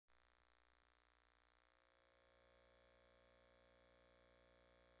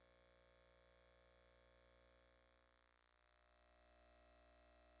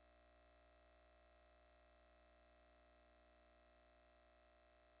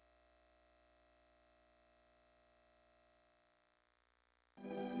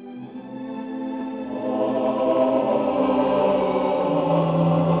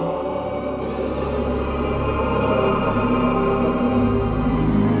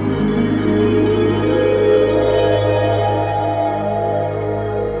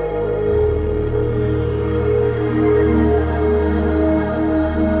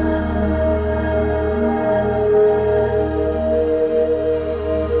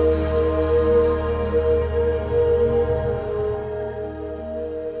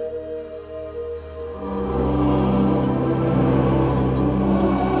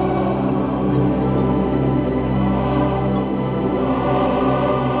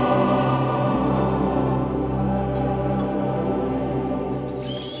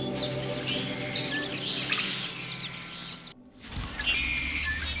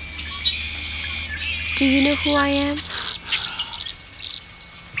Do you know who I am?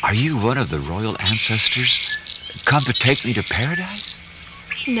 Are you one of the royal ancestors come to take me to paradise?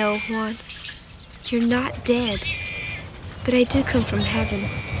 No, Juan. You're not dead. But I do come from heaven.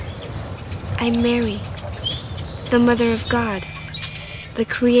 I'm Mary, the Mother of God, the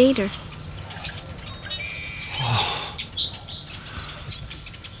Creator. Oh.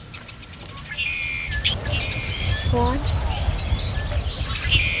 Juan?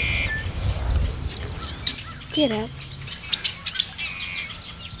 Get up.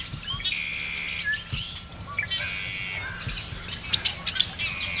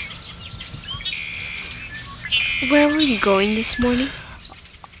 Where were you going this morning?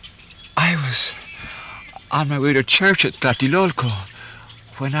 I was on my way to church at Tlatelolco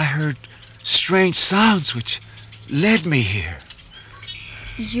when I heard strange sounds which led me here.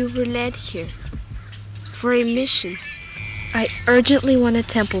 You were led here for a mission. I urgently want a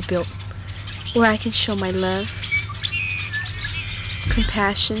temple built where I can show my love,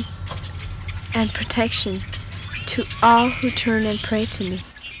 compassion, and protection to all who turn and pray to me.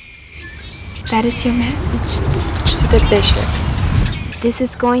 That is your message to the bishop. This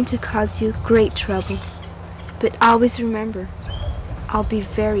is going to cause you great trouble, but always remember, I'll be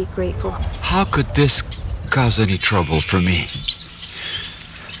very grateful. How could this cause any trouble for me?